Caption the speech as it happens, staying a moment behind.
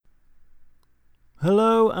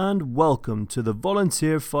Hello and welcome to the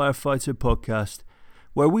Volunteer Firefighter Podcast,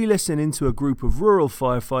 where we listen into a group of rural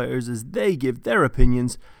firefighters as they give their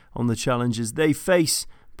opinions on the challenges they face,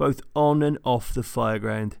 both on and off the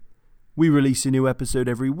fireground. We release a new episode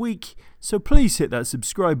every week, so please hit that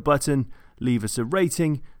subscribe button, leave us a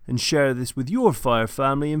rating, and share this with your fire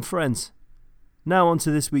family and friends. Now on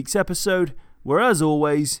to this week's episode, where as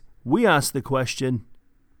always, we ask the question,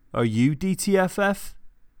 are you DTFF?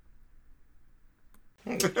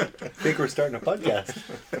 I think we're starting a podcast.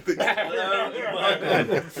 Hello and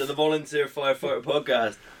welcome to the Volunteer Firefighter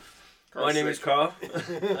Podcast. My name is Carl,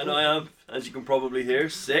 and I am, as you can probably hear,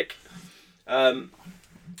 sick.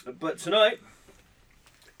 But tonight,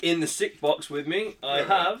 in the sick box with me, I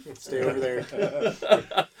have... Stay over there.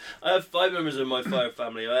 I have 5 members of my fire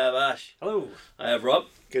family. I have Ash. Hello. I have Rob.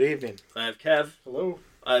 Good evening. I have Kev. Hello.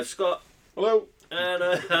 I have Scott. Hello. And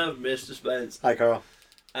I have Mr. Spence. Hi, Carl.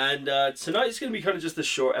 And tonight's going to be kind of just a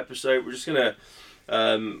short episode. We're just going to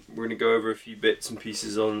go over a few bits and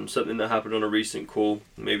pieces on something that happened on a recent call.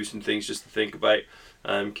 Maybe some things just to think about.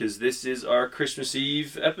 Because this is our Christmas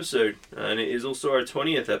Eve episode. And it is also our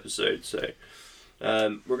 20th episode. So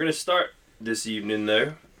we're going to start this evening,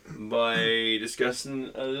 though, by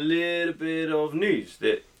discussing a little bit of news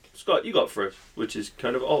that, Scott, you got for us, which is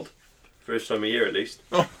kind of odd. First time of year, at least.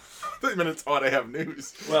 Oh. 30 minutes odd I have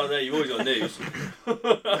news. Well, no, you've always got news.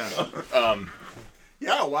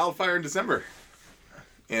 Yeah, wildfire in December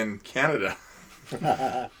in Canada,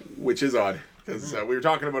 which is odd because we were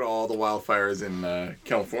talking about all the wildfires in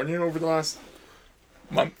California over the last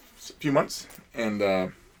few months,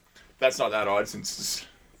 and that's not that odd since it's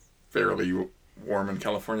fairly warm in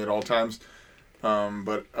California at all times.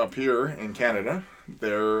 But up here in Canada,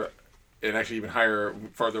 and actually even higher,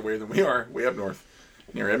 farther away than we are, way up north.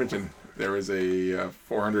 Near Edmonton, there was a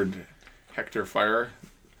 400 hectare fire.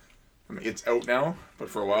 I mean, it's out now, but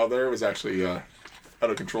for a while there, it was actually out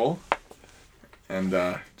of control. And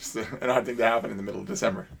just an odd thing to happen in the middle of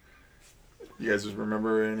December. You guys just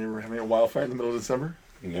remember having a wildfire in the middle of December?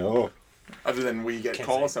 No. Other than we get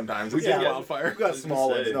calls sometimes. We get a wildfire. We've got small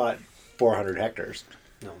ones, not 400 hectares.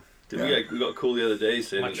 No. We got a call the other day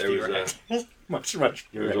saying that there was much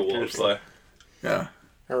there was a wildfire. Yeah.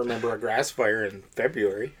 I remember a grass fire in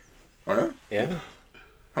February. Oh, yeah? Yeah.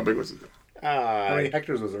 How big was it? How many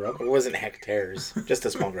hectares was there up? It wasn't hectares, just a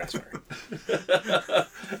small grass fire.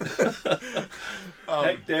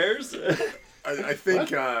 Hectares? I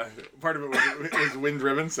think part of it was wind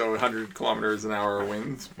driven, so 100 kilometers an hour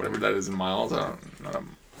winds, whatever that is in miles. What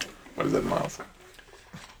is that in miles?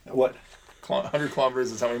 What? 100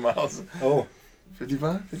 kilometers is how many miles? Oh.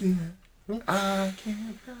 55? 50? I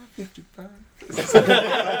can't drive 55.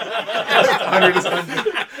 100 is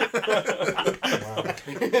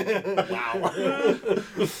 100. Wow.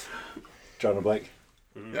 John O'Blake.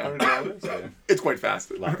 Yeah. It's quite fast.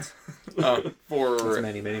 Lots. For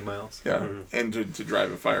many miles. Yeah, and to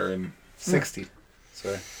drive a fire in 60.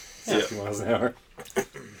 Sorry. 60 miles an hour.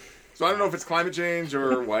 So I don't know if it's climate change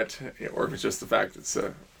or what, or if it's just the fact it's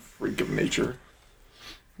a freak of nature.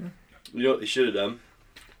 You know what they should have done?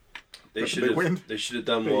 They should have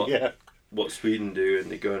done what Sweden do,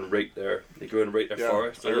 and they go and rate their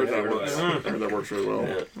forest. I heard that works really well.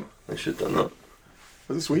 Yeah, they should have done that.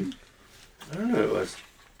 Was it Sweden? I don't know who it was.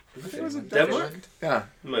 Was it Denmark? Yeah.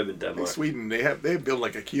 It might have been I think Denmark. Sweden, they build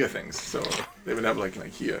like IKEA things, so they would have like an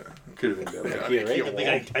IKEA. Could have been Denmark.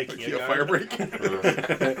 IKEA fire break.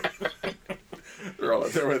 They're all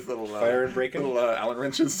out there with little fire and breaking, little Allen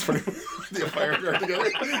wrenches putting the fire guard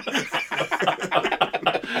together.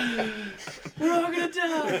 We're all gonna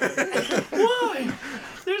die. Why?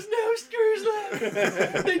 There's no screws left.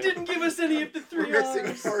 They didn't give us any of the 3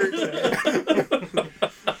 arms.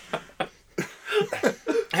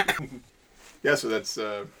 Yeah, so that's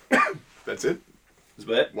it. That's it.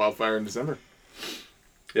 Wildfire in December.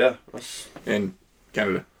 Yeah, in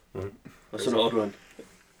Canada. That's an odd one.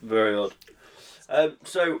 Very odd.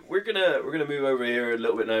 So we're gonna move over here a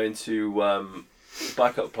little bit now into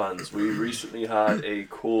backup plans. We recently had a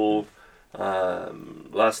call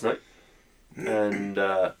last night, and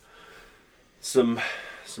some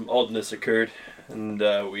oddness occurred, and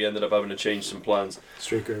we ended up having to change some plans.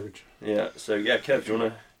 Straight garbage. Yeah. So yeah, Kev, do you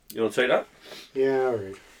wanna take that? Yeah,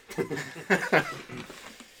 alright.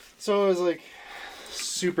 So I was like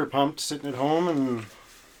super pumped sitting at home, and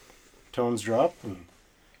tones drop, and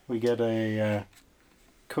we get a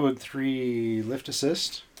code 3 lift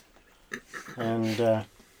assist, and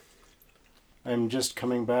I'm just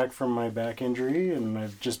coming back from my back injury, and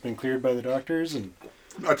I've just been cleared by the doctors, and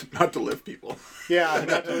Not to lift people. Yeah,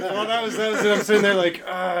 well, that was it. I'm sitting there like,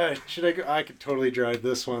 should I go? I could totally drive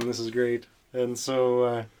this one. This is great. And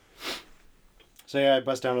so yeah, I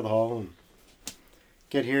bust down to the hall and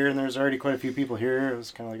get here, and there's already quite a few people here. I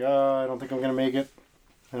was kind of like, I don't think I'm going to make it.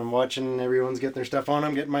 And I'm watching everyone's getting their stuff on.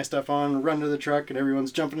 I'm getting my stuff on, run to the truck, and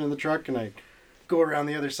everyone's jumping in the truck, and I go around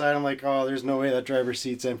the other side. I'm like, there's no way that driver's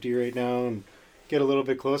seat's empty right now, and get a little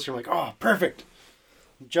bit closer. I'm like, perfect.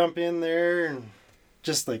 Jump in there, and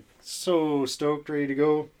just like so stoked, ready to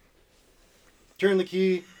go. Turn the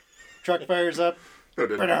key, truck fires up.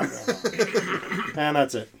 And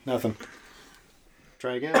that's it. Nothing.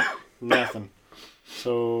 Try again. Nothing.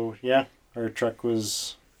 So, yeah, our truck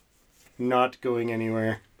was not going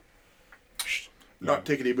anywhere. Not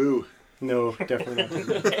tickety boo. No, definitely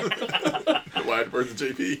not. Wide words of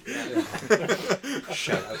JP.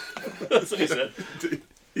 Shut up. That's what he said.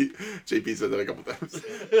 JP said that a couple times.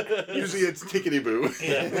 Usually it's tickety boo.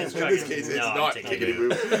 Yeah, In this case, it's not tickety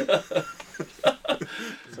boo.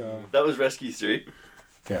 So, That was Rescue 3.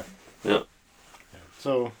 yeah. Yeah.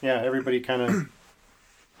 So, yeah, everybody kind of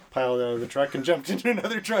piled out of the truck and jumped into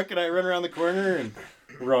another truck, and I run around the corner, and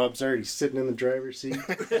Rob's already sitting in the driver's seat.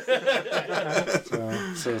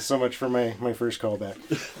 so much for my first call back.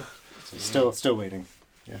 So still waiting.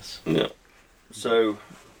 Yes. Yeah. So,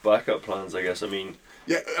 backup plans, I guess. I mean,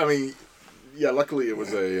 Luckily it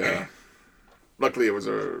was a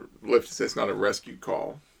lift assist, not a rescue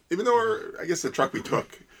call. Even though I guess the truck we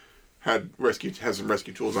took has some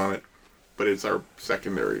rescue tools on it, but it's our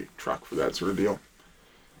secondary truck for that sort of deal.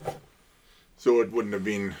 So it wouldn't have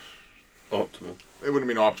been optimal. It wouldn't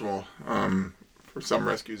have been optimal for some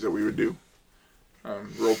rescues that we would do.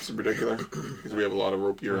 Ropes in particular, because we have a lot of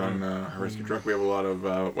rope gear on our rescue truck. We have a lot of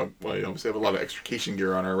we obviously have a lot of extrication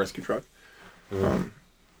gear on our rescue truck.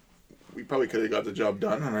 We probably could have got the job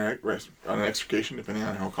done on an extrication, depending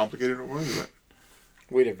on how complicated it was. But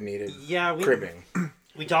We'd have needed cribbing.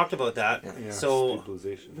 We talked about that. Yeah. So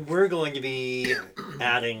we're going to be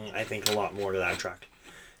adding, I think, a lot more to that truck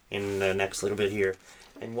in the next little bit here.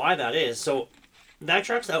 And why that is, so that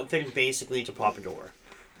truck's outfitted basically to pop a door.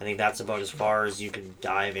 I think that's about as far as you can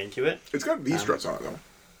dive into it. it's got these struts on it, though.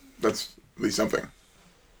 That's at least something.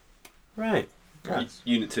 Right.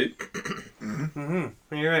 Unit 2.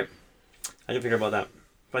 You're right. I didn't figure about that.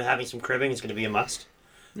 But having some cribbing is going to be a must.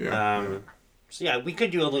 Yeah. So yeah, we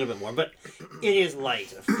could do a little bit more, but it is light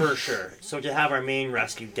for sure. So to have our main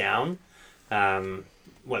rescue down,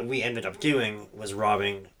 what we ended up doing was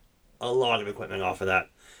robbing a lot of equipment off of that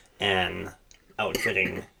and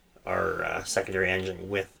outfitting our secondary engine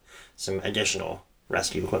with some additional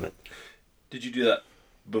rescue equipment. Did you do that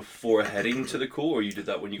before heading to the call, or you did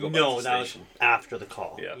that when you got back to No, the that station? was after the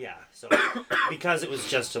call. Yeah. So because it was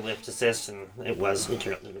just a lift assist, and it was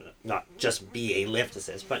not just be a lift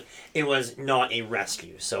assist, but it was not a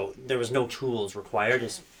rescue. So there was no tools required.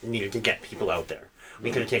 Just needed to get people out there.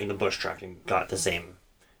 We could have taken the bush truck and got the same,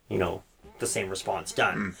 the same response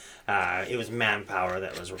done. It was manpower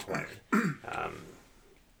that was required.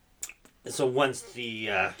 So once the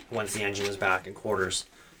engine was back in quarters,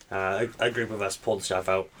 a group of us pulled stuff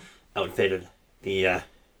out, outfitted the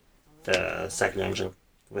second engine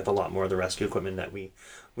with a lot more of the rescue equipment that we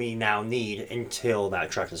now need until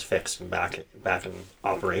that truck is fixed and back in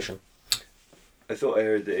operation. I thought I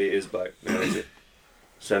heard that it is back. No, is it?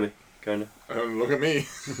 Semi, kind of. Look at me.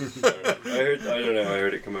 I don't know. I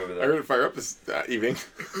heard it come over I there. heard it fire up this evening.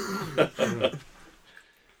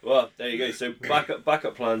 Well, there you go. So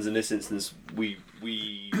backup plans in this instance, we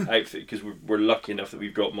outfit, because we're lucky enough that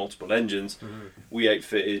we've got multiple engines. We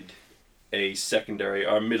outfitted a secondary,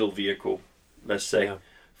 our middle vehicle, let's say,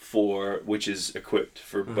 which is equipped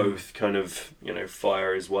for both kind of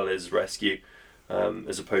fire as well as rescue,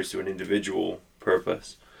 as opposed to an individual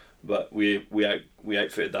purpose. But we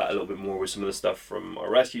outfitted that a little bit more with some of the stuff from our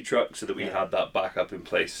rescue truck, so that we had that backup in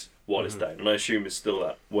place while it's down. And I assume it's still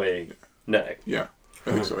that way now. Yeah,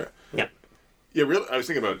 I think so. Yeah. Yeah. Yeah, really. I was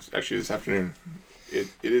thinking about it actually this afternoon. It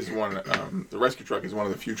is one. The rescue truck is one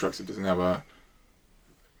of the few trucks that doesn't have a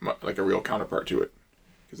real counterpart to it,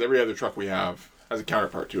 because every other truck we have has a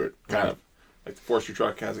counterpart to it. Kind of like the forestry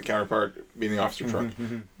truck has a counterpart, being the officer truck.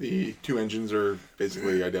 The two engines are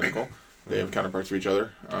basically identical. They have counterparts to each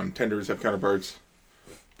other. Tenders have counterparts,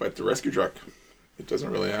 but the rescue truck, it doesn't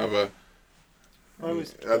really have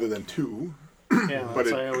other than two. Yeah, But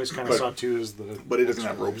I always kind of saw two as the. But it doesn't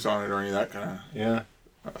have ropes on it or any of that kind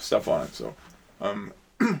of stuff on it. So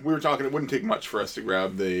we were talking, it wouldn't take much for us to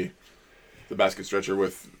grab the basket stretcher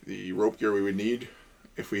with the rope gear we would need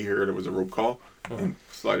if we heard it was a rope call, and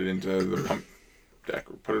slide it into the pump deck,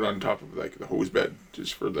 or put it on top of the hose bed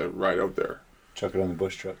just for the ride out there. Chuck it on the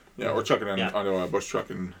bush truck. Yeah, or chuck it Yeah. onto a bush truck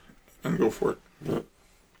and go for it. Yeah.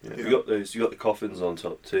 Yeah. You got those. You got the coffins on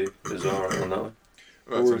top too. Is all right on that one.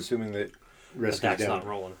 That's We're it. assuming that But rescue's that's down. not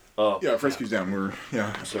rolling. Oh, Yeah, if rescue's down,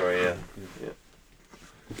 sorry. Yeah.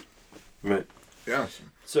 Right. yeah.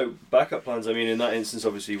 So backup plans. I mean, in that instance,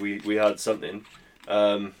 obviously we had something.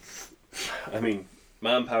 I mean,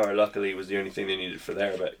 manpower luckily was the only thing they needed for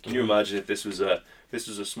there. But can you imagine if this was a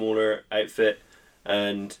smaller outfit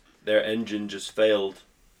and their engine just failed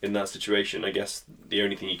in that situation? I guess the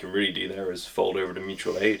only thing you can really do there is fold over to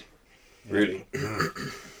mutual aid. Really.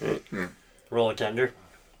 Roll a tender.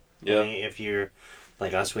 Yeah. I mean, if you're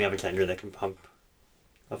like us, we have a tender that can pump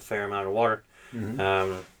a fair amount of water.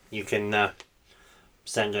 You can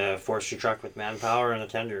send a forestry truck with manpower and a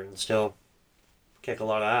tender and still kick a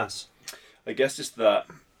lot of ass. I guess just that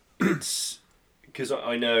it's because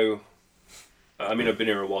I know. I mean, I've been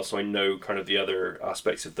here a while, so I know kind of the other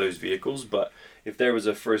aspects of those vehicles. But if there was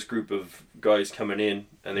a first group of guys coming in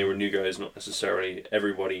and they were new guys, not necessarily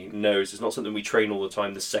everybody knows. It's not something we train all the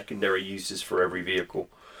time. The secondary uses for every vehicle,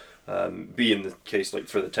 being the case like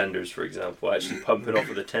for the tenders, for example, actually pump it off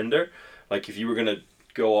of the tender. Like if you were gonna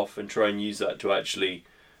go off and try and use that to actually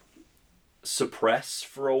suppress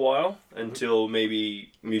for a while until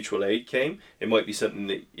maybe mutual aid came, it might be something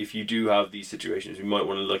that if you do have these situations, we might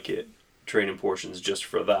want to look at training portions just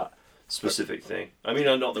for that specific thing. I mean,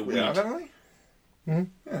 not that we. Yeah, definitely. Yeah.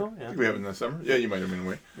 Oh, I yeah. think we have it in the summer. Yeah, you might have been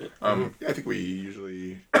away. Yeah. Yeah, I think we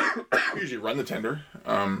usually run the tender.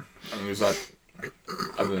 I mean, there's not,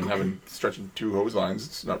 other than having stretching 2 hose lines,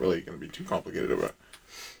 it's not really going to be too complicated of a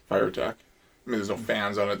fire attack. I mean, there's no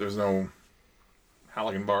fans on it. There's no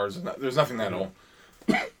halogen bars. There's nothing that'll.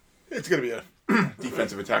 It's going to be a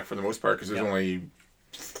defensive attack for the most part because there's only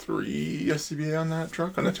 3 SCBA on that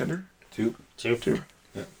truck on the tender. 2. Two.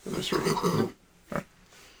 Yeah, there's 3.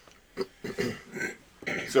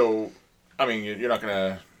 So, I mean, you're not going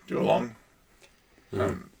to do a long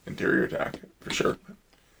interior attack for sure.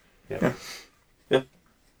 Yeah.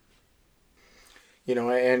 You know,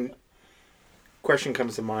 and question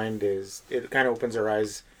comes to mind is it kind of opens our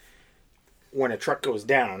eyes when a truck goes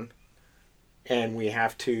down and we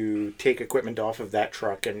have to take equipment off of that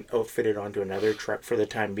truck and outfit it onto another truck for the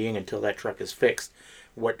time being until that truck is fixed.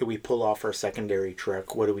 What do we pull off our secondary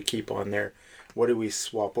truck? What do we keep on there? What do we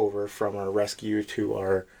swap over from our rescue to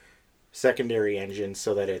our secondary engine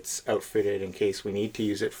so that it's outfitted in case we need to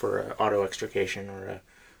use it for an auto extrication or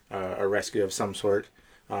a rescue of some sort?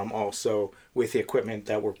 Also, with the equipment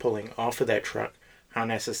that we're pulling off of that truck, how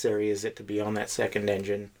necessary is it to be on that second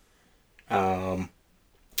engine? How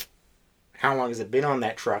long has it been on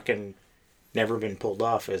that truck and never been pulled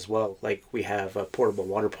off as well? Like we have a portable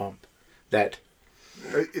water pump that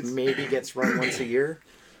maybe gets run once a year.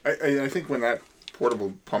 I think when that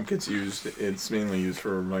portable pump gets used, it's mainly used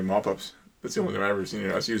for like mop-ups. That's the only time I've ever seen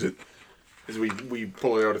us use it. Is we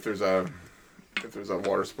pull it out if there's a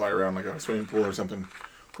water supply around, like a swimming pool or something.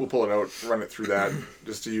 We'll pull it out, run it through that,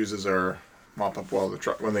 just to use as our mop-up while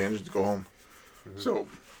the engines go home. So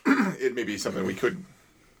it may be something we could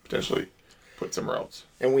potentially put somewhere else.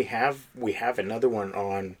 And we have another one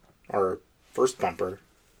on our first bumper,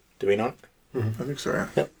 do we not? I think so. Yeah.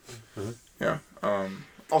 Yep. Yeah.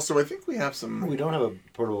 Also, I think we have some. We don't have a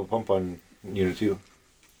portable pump on Unit 2.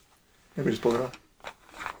 Maybe just pull it off.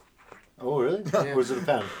 Oh, really? Yeah. Or is it a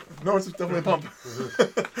fan? No, it's definitely a pump.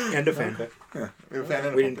 And a fan. Yeah, we have a fan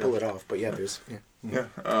and a We pump, didn't pull it off, but yeah, there's... Yeah. Yeah.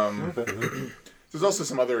 There's also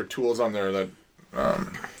some other tools on there that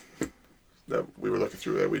that we were looking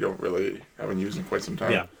through that we haven't used in quite some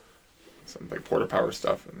time. Yeah. Some like porta power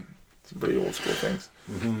stuff and some pretty old school things.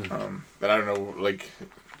 That I don't know. Like,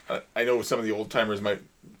 I know some of the old timers might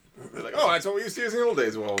be like, "Oh, that's what we used to use in the old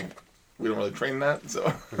days." Well, we don't really train that, so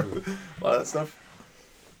a lot of that stuff.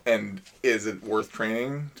 And is it worth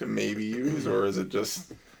training to maybe use, or is it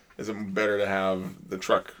better to have the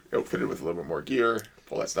truck outfitted with a little bit more gear,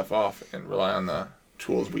 pull that stuff off, and rely on the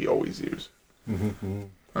tools we always use?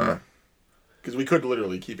 Because we could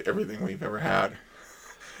literally keep everything we've ever had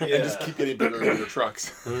and just keep getting bigger and bigger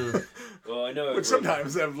trucks. Well, I know. But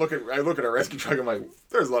sometimes I look at our rescue truck, I'm like,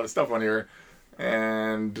 there's a lot of stuff on here,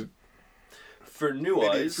 and for new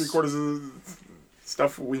maybe eyes, 3/4 of the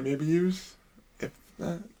stuff we maybe use.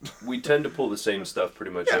 we tend to pull the same stuff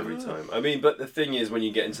pretty much every time. I mean, but the thing is, when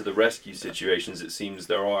you get into the rescue situations, it seems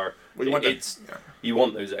there are. Well, you want you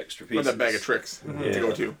want those extra pieces. that bag of tricks to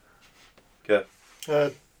go to. Okay.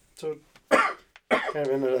 So, kind of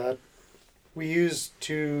into that, we use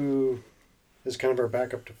 2 as kind of our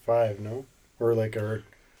backup to 5, no? Or like our...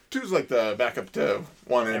 2's like the backup to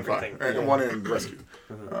 1 and 5. Everything. Right? Yeah. 1 and rescue.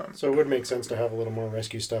 So it would make sense to have a little more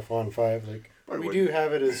rescue stuff on 5. Like, Probably We wouldn't. do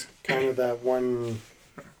have it as kind of that one,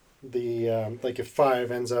 like if 5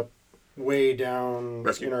 ends up way down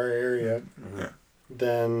Rescue. in our area, Yeah.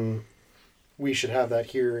 then we should have that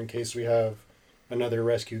here in case we have another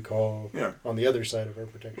rescue call Yeah. on the other side of our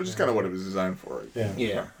protection. Which is kind of what it was designed for. Yeah.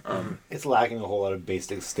 Yeah. It's lacking a whole lot of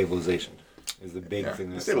basic stabilization. Is the big Yeah. thing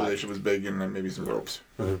The that's stabilization was big, and then maybe some ropes.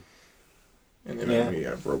 Mhm. And then Yeah. we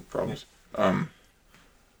have rope problems.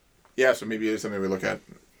 Yeah, so maybe it is something we look at.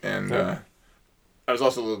 And I was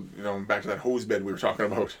also, back to that hose bed we were talking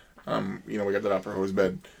about. We got that upper hose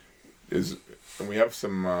bed. And we have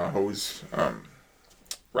some hose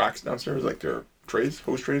racks downstairs, like their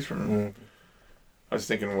hose trays from. Mhm. I was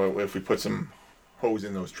thinking, well, if we put some hose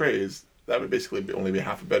in those trays, that would basically only be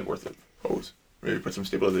half a bed worth of hose. Maybe put some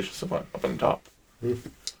stabilization stuff up on the top. Right.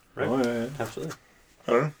 Oh, yeah. Absolutely.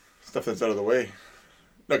 I don't know. Stuff that's out of the way.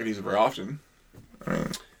 Not gonna use it very often. I mean,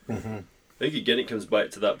 I think again it comes back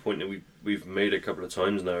to that point that we've made a couple of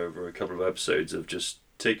times now over a couple of episodes of just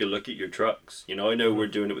take a look at your trucks. I know we're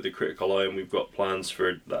doing it with the critical eye and we've got plans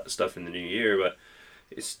for that stuff in the new year, but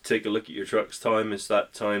it's take a look at your truck's time. It's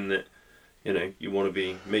that time that you want to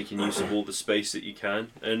be making use of all the space that you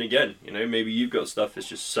can. And again, maybe you've got stuff that's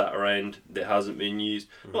just sat around that hasn't been used.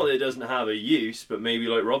 Not that it doesn't have a use, but maybe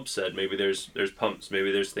like Rob said, maybe there's pumps,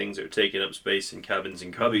 maybe there's things that are taking up space in cabins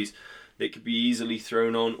and cubbies that could be easily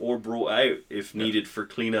thrown on or brought out if needed for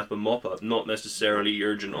clean up and mop up, not necessarily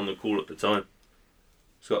urgent on the call at the time.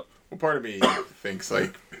 Scott? well, part of me thinks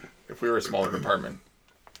like, if we were a smaller department,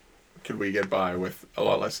 could we get by with a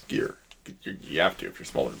lot less gear? You have to if you're a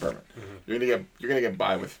smaller department. You're gonna get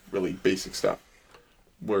by with really basic stuff,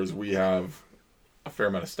 whereas we have a fair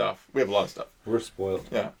amount of stuff. We have a lot of stuff. We're spoiled.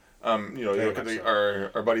 Yeah. You look at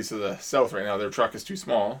our buddies to the south right now. Their truck is too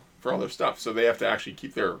small for all their stuff, so they have to actually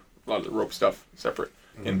keep a lot of the rope stuff separate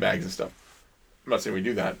in bags and stuff. I'm not saying we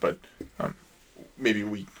do that, but maybe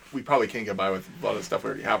we probably can get by with a lot of the stuff we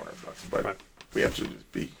already have on our trucks, but Right. we have to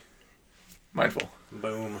just be mindful.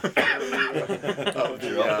 Boom.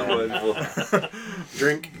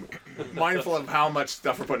 Drink. Mindful of how much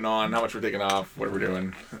stuff we're putting on, how much we're taking off, what we're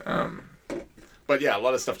doing. But yeah, a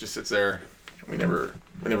lot of stuff just sits there. We never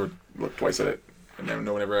look twice at it, and then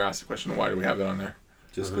no one ever asks the question, why do we have that on there?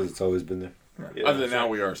 Just because it's always been there. Yeah, Other than now,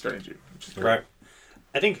 we are starting to. Which is great. Right.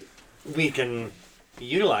 I think we can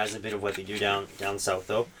utilize a bit of what they do down south,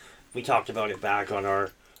 though. We talked about it back on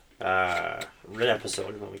our RIT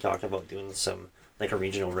episode when we talked about doing some, like a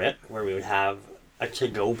regional RIT, where we would have a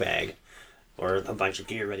to-go bag or a bunch of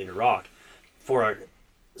gear ready to rock for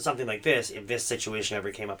something like this. If this situation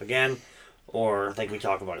ever came up again, or like we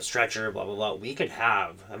talk about a stretcher, blah, blah, blah, we could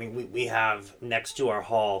have, we have next to our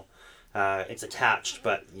hall, it's attached,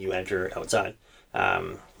 but you enter outside, a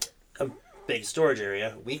big storage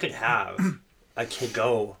area. We could have a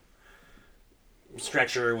to-go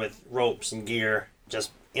stretcher with ropes and gear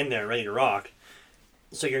just in there ready to rock,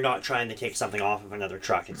 so you're not trying to take something off of another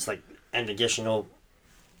truck. It's like an additional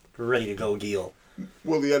ready to go deal.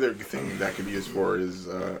 Well, the other thing that could be used for is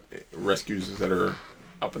rescues that are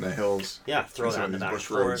up in the hills. Yeah, throw And that in the some of back these of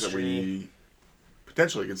bush roads that forestry. we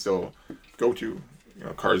potentially could still go to.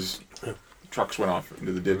 Trucks went off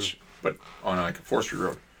into the ditch, but on like a forestry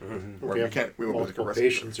road. Where we won't go like a multiple rescue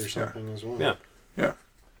patients or road. something as well. Yeah. Yeah.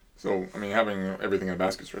 So, having everything in a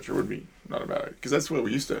basket stretcher would be not a bad idea. Because that's what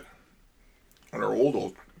we used to, on our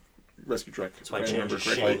old rescue truck. That's why if I remember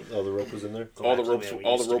change the correctly. shape. All the rope was in there? Go All back the to ropes, way we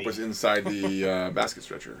all used the to rope be. was inside the basket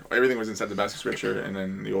stretcher. Everything was inside the basket stretcher, and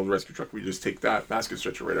then the old rescue truck, we just take that basket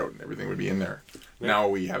stretcher right out, and everything would be in there. Now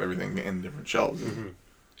we have everything in different shelves.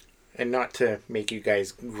 And not to make you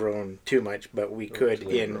guys groan too much, but we could,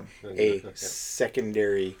 in a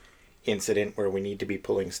secondary incident where we need to be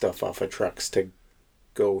pulling stuff off of trucks to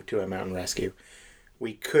go to a mountain rescue,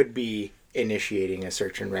 we could be initiating a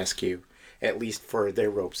search and rescue, at least for their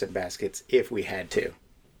ropes and baskets, if we had to.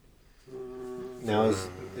 Now is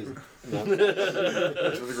now,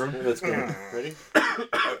 let's go. Ready?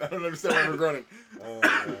 I don't understand why we're groaning.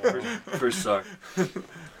 First start.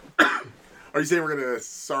 Are you saying we're going to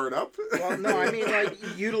SAR it up? Well, no, I mean, like,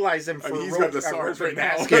 utilize them for he's rope, got the a rope SARS right and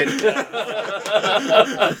now. basket.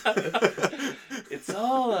 It's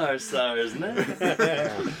all our stars, isn't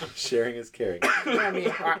it? Sharing is caring. I mean,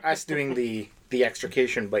 us doing the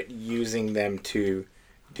extrication, but using them to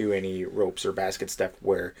do any ropes or basket stuff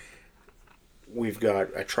where we've got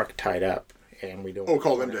a truck tied up and we don't. Oh,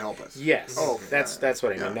 call them to help us. Yes, Oh, okay, that's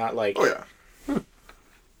what I mean. yeah. Not like Oh, yeah.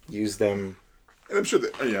 use them. And I'm sure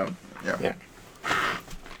that, yeah. Yeah,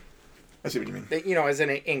 I see what you mean. as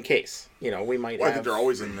in case. We might Well, I have. think they're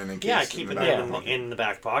always in case. Yeah, keeping the them back in the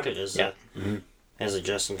back pocket is Yeah. as a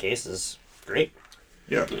just in case is great.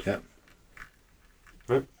 Yeah. Yeah.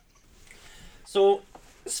 So,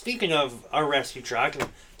 speaking of our rescue truck and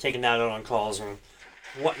taking that out on calls and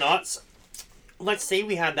whatnots, let's say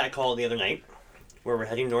we had that call the other night where we're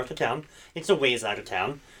heading north of town. It's a ways out of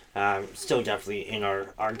town. Still definitely in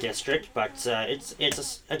our district, but it's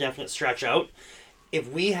a definite stretch out. If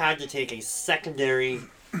we had to take a secondary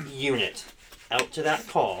unit out to that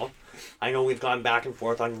call, I know we've gone back and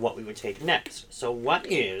forth on what we would take next. So what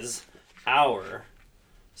is our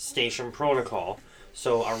station protocol?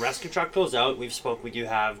 So our rescue truck goes out. We do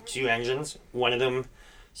have 2 engines. One of them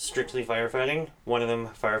strictly firefighting. One of them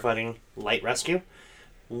firefighting light rescue.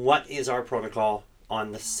 What is our protocol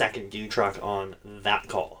on the second due truck on that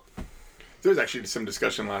call? There was actually some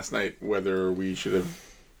discussion last night whether we should have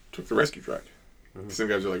took the rescue truck. Some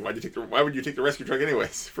guys are like, why would you take the rescue truck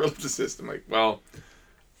anyways for a lift assist? I'm like, well,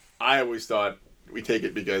 I always thought we take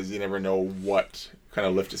it because you never know what kind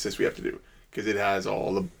of lift assist we have to do, because it has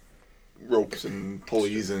all the ropes and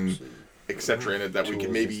pulleys and etc. in it that we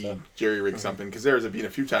can maybe jerry rig something, because there's been a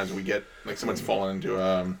few times when we get like someone's fallen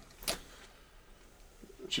into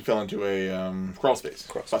she fell into a crawl space,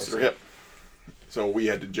 busted her hip, so we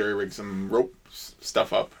had to jerry rig some rope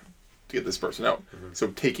stuff up to get this person out.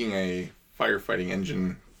 So taking a firefighting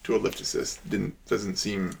engine to a lift assist doesn't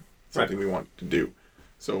seem something we want to do.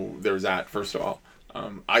 So there's that. First of all,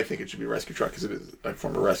 I think it should be a rescue truck because it is a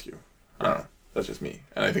form of rescue. I don't know. That's just me,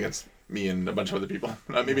 and I think it's me and a bunch of other people.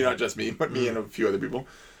 Maybe not just me, but me and a few other people.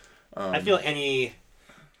 I feel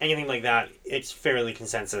anything like that, it's fairly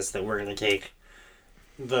consensus that we're going to take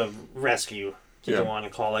the rescue to go on a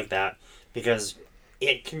call like that, because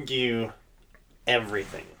it can do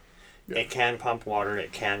everything. Yeah. It can pump water,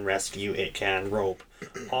 it can rescue, it can rope,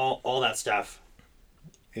 all that stuff.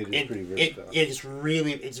 It is pretty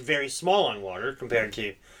versatile. It's very small on water compared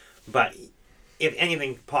to, but if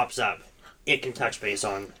anything pops up, it can touch base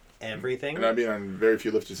on everything. And I've been on very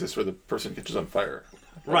few lift assists where the person catches on fire.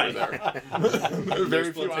 Right.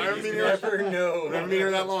 Very few. I haven't been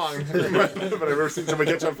here that long, but I've never seen someone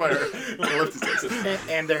catch on fire.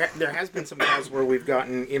 And there has been some calls where we've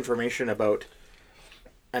gotten information about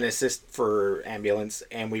an assist for ambulance,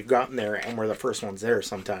 and we've gotten there, and we're the first ones there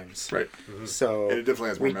sometimes. Right. So and it definitely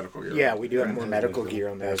has more medical gear. Yeah, we do have more medical gear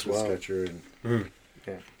on there as well. Stretcher and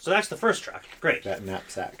So that's the first truck. Great. that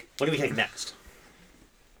knapsack. What do we take next?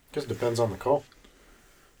 Just depends on the call.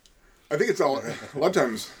 I think it's all. A lot of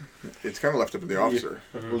times, it's kind of left up to the officer.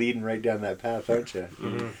 Leading right down that path, aren't you?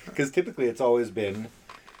 Because typically it's always been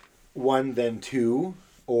 1 then 2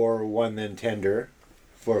 or 1 then tender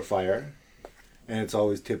for a fire, and it's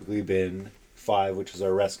always typically been 5, which is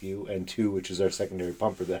our rescue, and 2, which is our secondary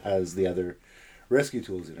pumper that has the other rescue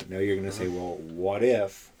tools in it. Now you're going to say, well, what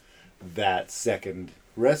if that second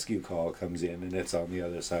rescue call comes in and it's on the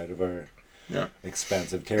other side of our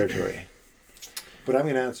expansive territory? But I'm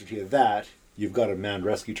going to answer to you that you've got a manned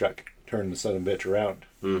rescue truck. Turn the son of a bitch around.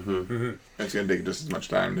 It's going to take just as much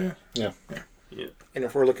time to. Yeah. And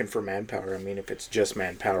if we're looking for manpower, I mean, if it's just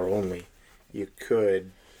manpower only, you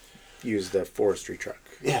could use the forestry truck.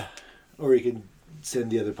 Yeah. Or you can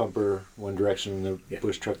send the other pumper one direction and the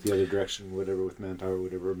bush truck the other direction, whatever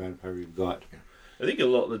whatever manpower you've got. I think a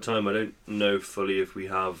lot of the time I don't know fully if we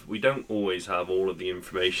don't always have all of the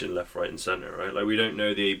information left, right and centre, right? Like we don't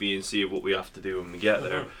know the A, B and C of what we have to do when we get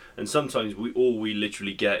there. And sometimes all we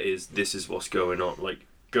literally get is, this is what's going on. Like,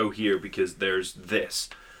 go here because there's this.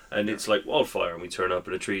 And it's like wildfire, and we turn up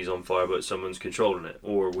and a tree's on fire but someone's controlling it.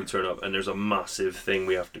 Or we turn up and there's a massive thing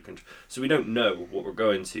we have to control. So we don't know what we're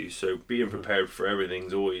going to. So being prepared for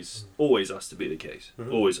everything's always has to be the case.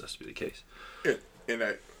 Always has to be the case. And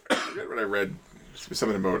I forget what I read.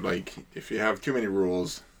 Something about, like, if you have too many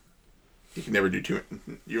rules, you'll never be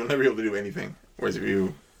able to do anything. Whereas if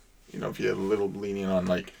you're a little lenient on,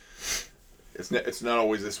 like, it's not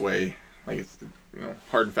always this way. Like, it's,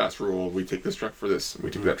 hard and fast rule. We take this truck for this.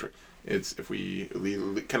 We take that truck. It's if we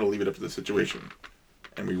kind of leave it up to the situation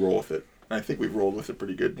and we roll with it. And I think we've rolled with it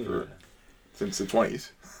pretty good since the 20s.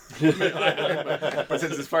 But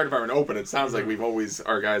since this fire department opened, it sounds like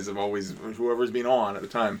our guys have always, whoever's been on at the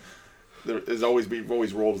time, we've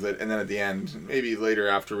always rolled with it, and then at the end, maybe later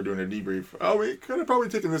after we're doing a debrief, we could have probably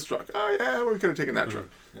taken this truck. Oh yeah, we could have taken that truck.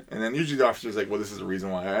 And then usually the officer's like, well, this is the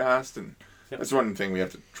reason why I asked, and that's one thing we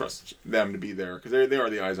have to trust them to be there, because they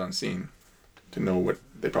are the eyes on scene to know what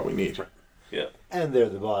they probably need. Yeah. And they're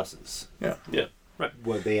the bosses. Yeah. Yeah. Right.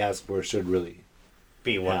 What they ask for should really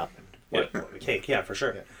Be what happen. what we take. Yeah, for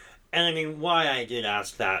sure. Yeah. And I mean, why I did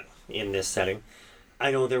ask that in this setting,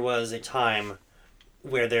 I know there was a time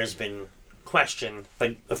where there's been question,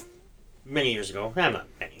 but many years ago, not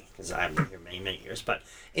many, because I haven't been here many years, but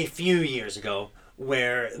a few years ago,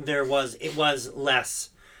 where it was less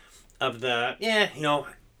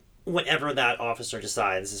whatever that officer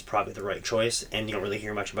decides is probably the right choice, and you don't really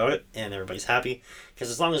hear much about it, and everybody's happy. Because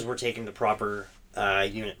as long as we're taking the proper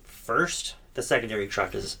unit first, the secondary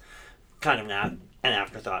truck is kind of an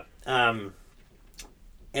afterthought. And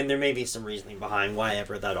there may be some reasoning behind why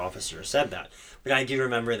ever that officer said that. But I do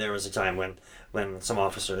remember there was a time when some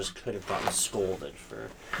officers could have gotten scolded for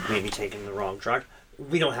maybe taking the wrong truck.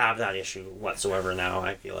 We don't have that issue whatsoever now.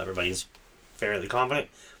 I feel everybody's fairly confident.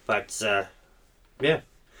 But, yeah.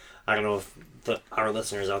 I don't know if our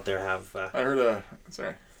listeners out there have... I heard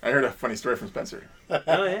a funny story from Spencer.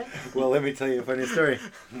 Oh, yeah? Well, let me tell you a funny story.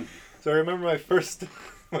 So I remember my first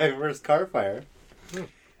car fire.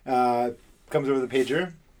 Comes over the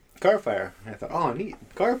pager, car fire. And I thought, oh, neat,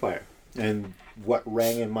 car fire. And what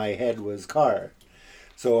rang in my head was car.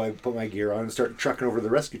 So I put my gear on and started trucking over to the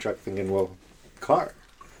rescue truck thinking, well, car.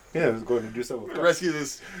 Yeah, I was going to do something with car. Rescue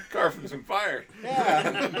this car from some fire.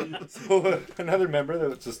 Yeah. So another member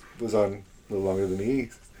that was on a little longer than me,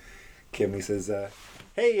 Kimmy, says,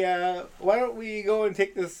 hey, why don't we go and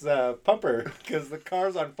take this pumper because the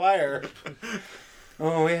car's on fire.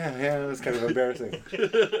 Oh, yeah, it was kind of embarrassing.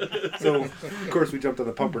 So, of course, we jumped on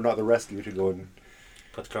the pumper, not the rescue, to go and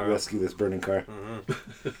Put the car rescue this burning car.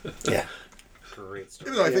 Mm-hmm. Yeah. Great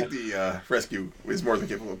story. Even though I think the rescue is more than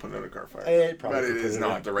capable of putting out a car fire. It But it is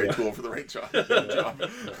not the right tool for the right job.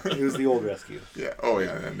 It was the old rescue. Yeah. Oh,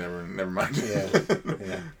 yeah. Never mind.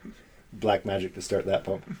 Yeah. Black magic to start that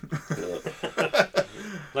pump.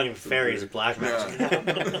 Not even fairies, black magic.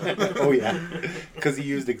 Oh, yeah. Because he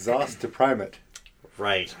used exhaust to prime it.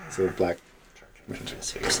 Right. So black. I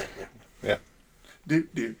see what you're saying. Yeah. Do.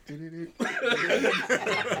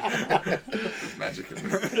 Magic.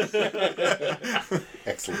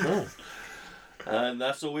 Excellent. And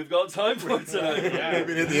that's all we've got time for tonight. We've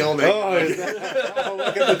been in the all day. Oh,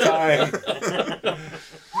 look at the time.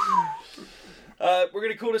 We're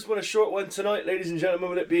going to call this one a short one tonight, ladies and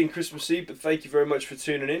gentlemen, with it being Christmas Eve, but thank you very much for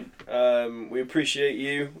tuning in. We appreciate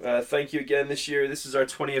you. Thank you again this year. This is our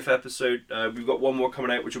 20th episode. We've got one more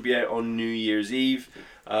coming out, which will be out on New Year's Eve.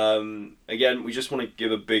 Again, we just want to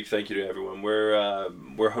give a big thank you to everyone.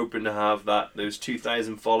 We're hoping to have those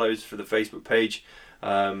 2,000 follows for the Facebook page.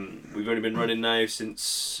 We've only been running now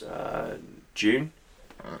since June.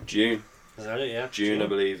 Is that it? Yeah. June, I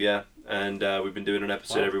believe, yeah. And we've been doing an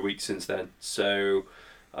episode every week since then. So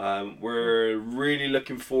we're really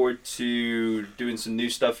looking forward to doing some new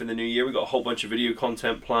stuff in the new year. We've got a whole bunch of video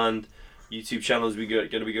content planned. YouTube channels going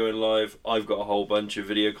to be going live. I've got a whole bunch of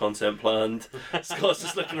video content planned. Scott's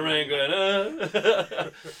just looking around going,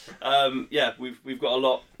 yeah, we've got a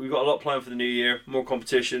lot. We've got a lot planned for the new year. More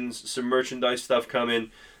competitions, some merchandise stuff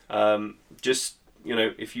coming. Just,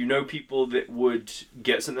 if you know people that would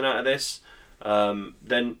get something out of this,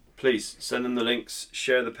 then please send them the links,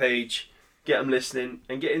 share the page, get them listening,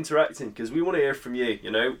 and get interacting, because we want to hear from you.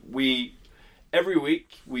 Every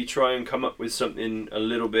week we try and come up with something a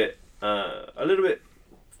little bit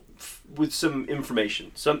with some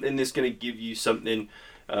information, something that's going to give you something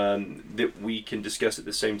that we can discuss at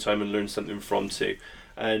the same time and learn something from too.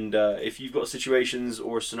 And if you've got situations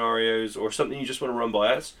or scenarios or something you just want to run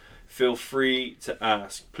by us, feel free to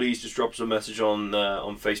ask. Please just drop us a message on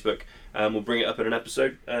Facebook, and we'll bring it up in an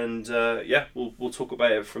episode. And we'll talk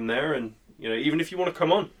about it from there. And even if you want to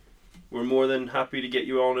come on, we're more than happy to get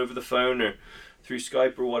you on over the phone or through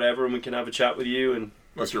Skype or whatever, and we can have a chat with you. And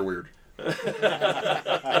unless you're weird.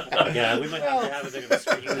 Yeah, we might have to have a bit of a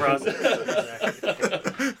screening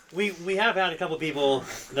process. We have had a couple people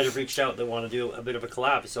that have reached out that want to do a bit of a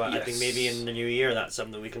collab, so I think maybe in the new year that's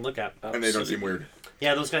something that we can look at. And they don't seem weird.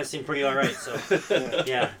 Yeah, those guys seem pretty alright, so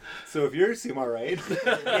yeah. So if yours seem alright,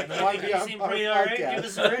 If you seem pretty alright, give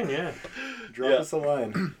us a ring, yeah. Drop us a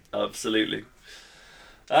line. Absolutely.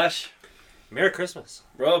 Ash. Merry Christmas.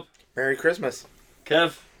 Rob. Merry Christmas.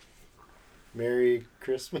 Kev. Merry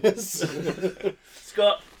Christmas.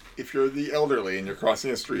 Scott. If you're the elderly and you're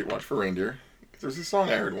crossing a street, watch for reindeer. There's a song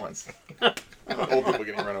I heard once. Old people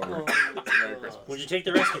getting run over. Merry Christmas. Would you take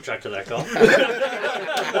the rescue truck to that call?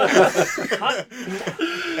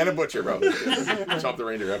 And a butcher, bro. Chop the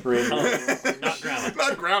reindeer up. Not grandma.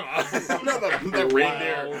 Not grandma. Not the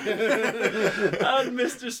reindeer. And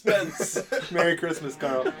Mr. Spence. Merry Christmas,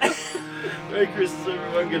 Carl. Merry Christmas,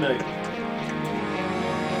 everyone. Good night.